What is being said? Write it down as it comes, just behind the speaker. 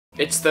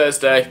It's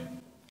Thursday.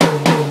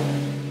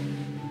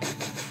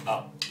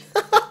 Oh.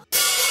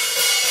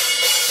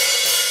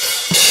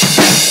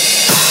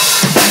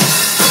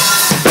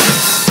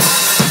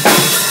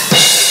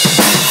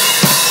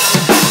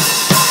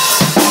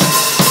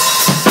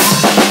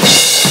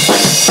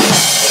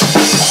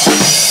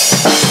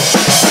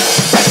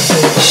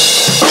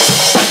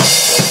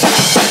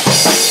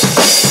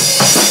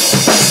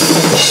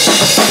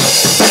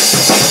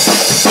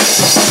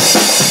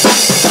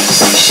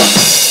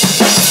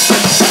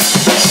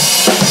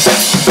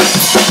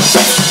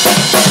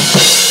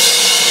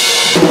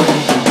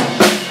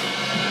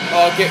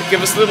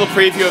 Give us a little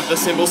preview of the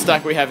cymbal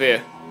stack we have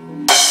here.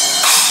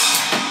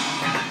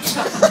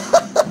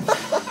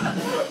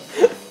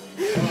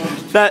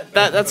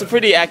 That's a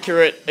pretty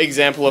accurate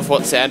example of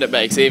what sound it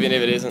makes, even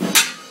if it isn't.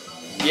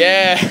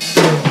 Yeah.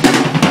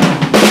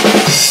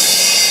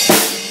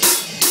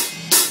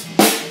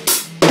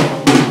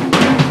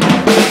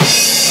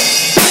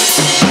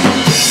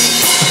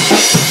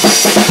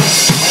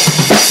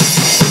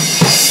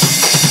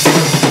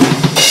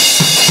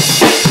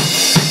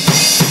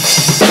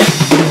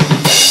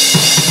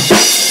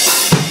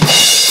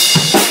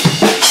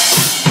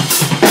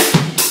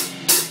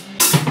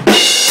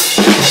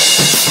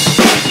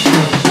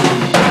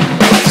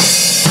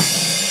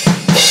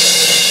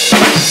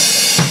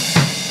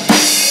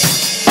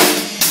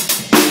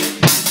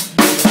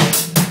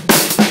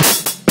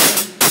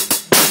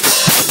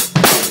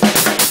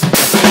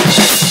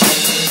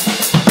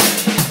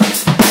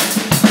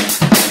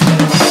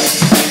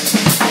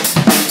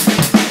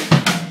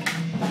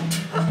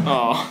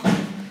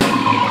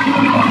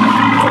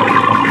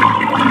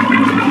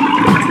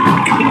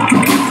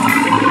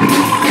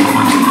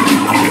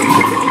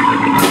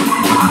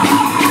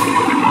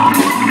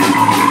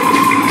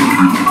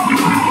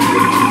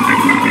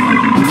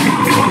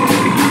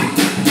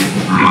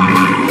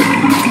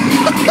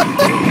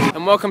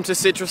 And welcome to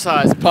Citrus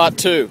Eyes, part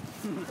 2.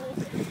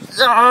 It's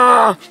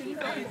not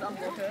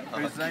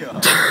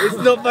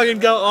fucking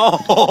go.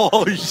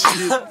 Oh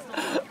shit.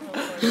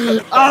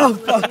 Oh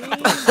fuck.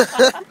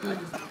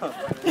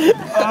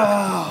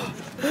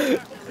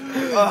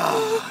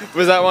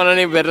 Was that one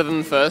any better than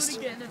the first?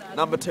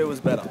 Number 2 was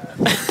better.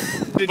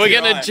 We're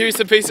gonna juice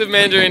a piece of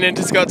mandarin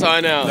into Scott's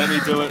eye now. Let me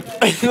do it.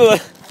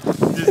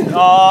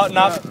 Oh,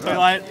 no, too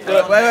late.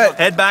 Wait.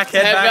 Head back.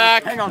 Head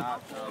back. Hang on.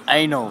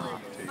 Anal.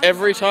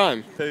 Every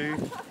time.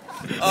 2.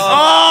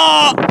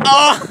 Oh!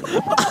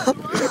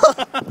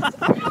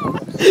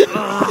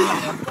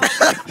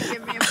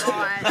 Give me a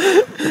bite.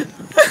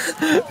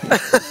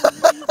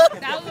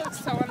 That looks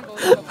so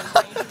unbelievable.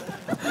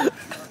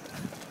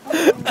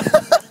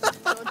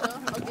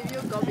 I'll give you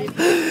a gobby.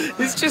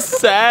 He's just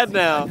sad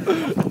now.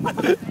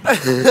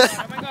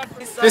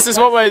 This is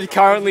what we're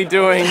currently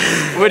doing.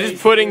 We're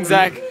just putting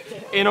Zach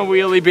in a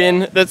wheelie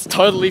bin that's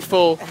totally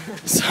full.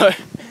 So...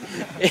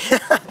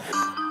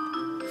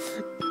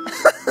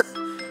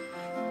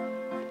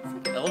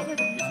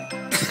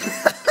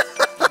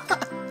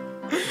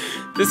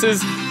 This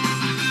is...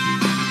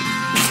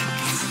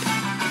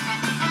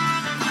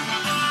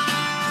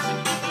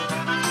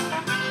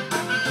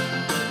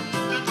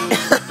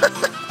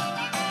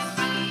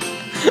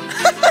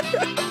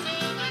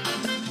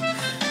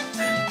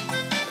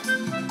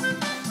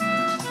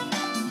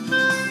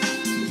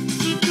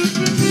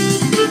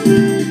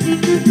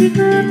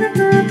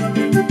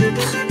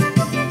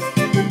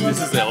 This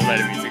is the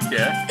elevator music,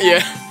 yeah?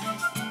 Yeah.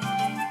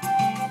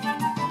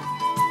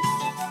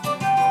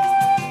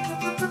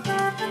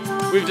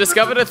 We've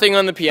discovered a thing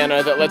on the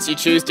piano that lets you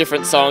choose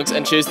different songs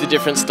and choose the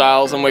different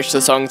styles in which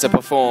the songs are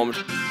performed.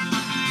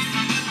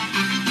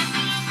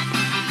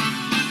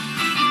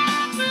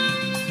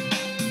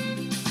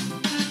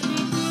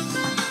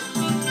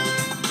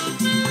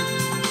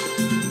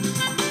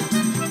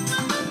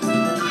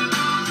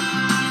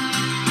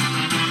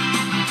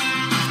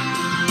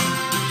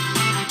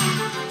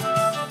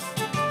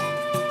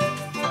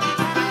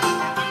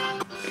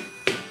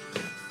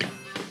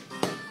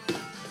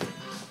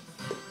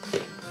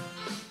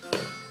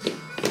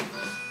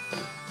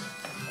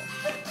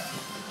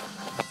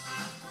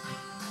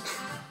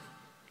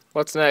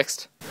 What's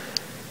next?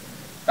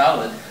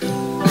 Ballad.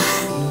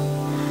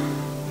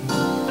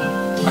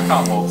 I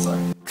can't walk, so.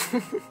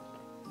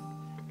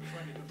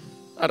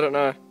 I don't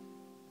know.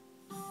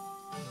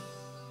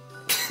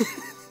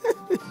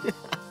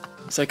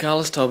 So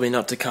Carlos told me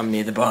not to come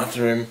near the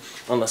bathroom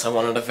unless I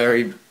wanted a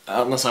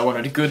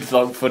good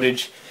vlog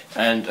footage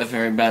and a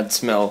very bad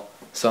smell.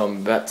 So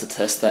I'm about to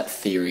test that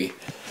theory.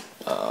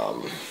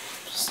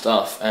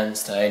 Staff and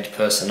stage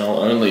personnel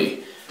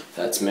only.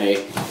 That's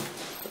me.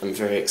 I'm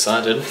very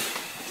excited.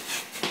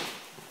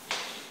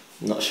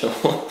 Not sure.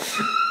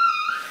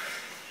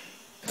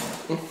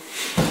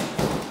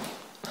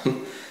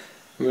 I'm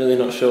really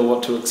not sure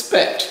what to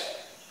expect.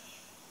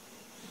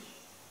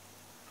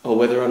 Or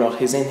whether or not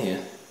he's in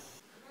here.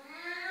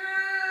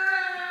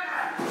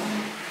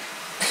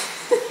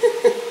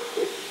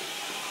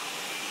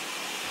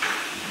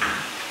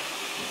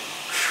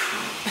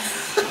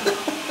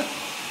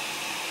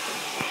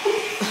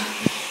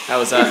 That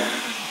was that?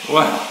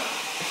 Wow.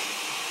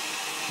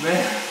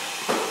 Man.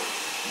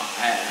 My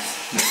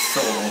ass is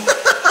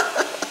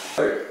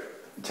sore.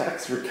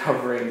 Jack's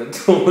recovering the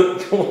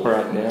toilet bowl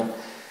right now.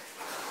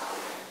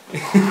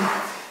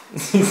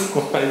 He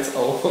slides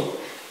along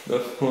the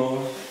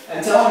floor.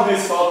 And tell him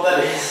whose fault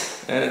that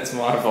is. And it's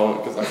my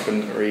fault because I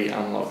couldn't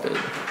re-unlock it.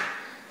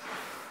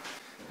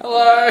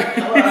 Hello!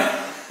 Hello!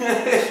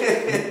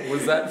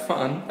 Was that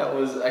fun? That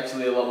was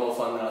actually a lot more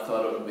fun than I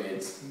thought it would be.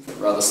 It's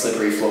rather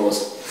slippery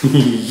floors.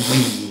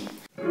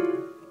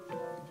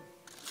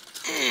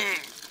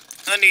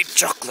 I need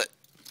chocolate.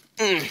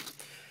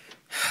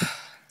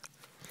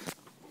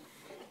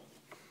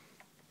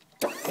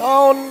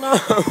 Oh no!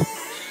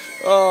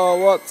 Oh,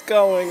 what's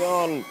going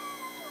on?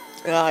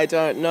 I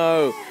don't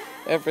know.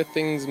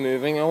 Everything's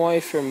moving away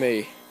from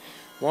me.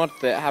 What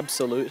the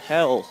absolute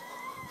hell?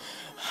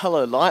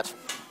 Hello, light.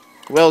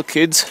 Well,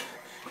 kids,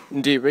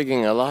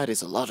 de-rigging a light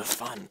is a lot of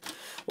fun.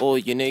 All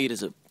you need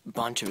is a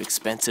bunch of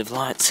expensive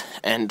lights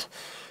and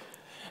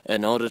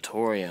an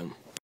auditorium.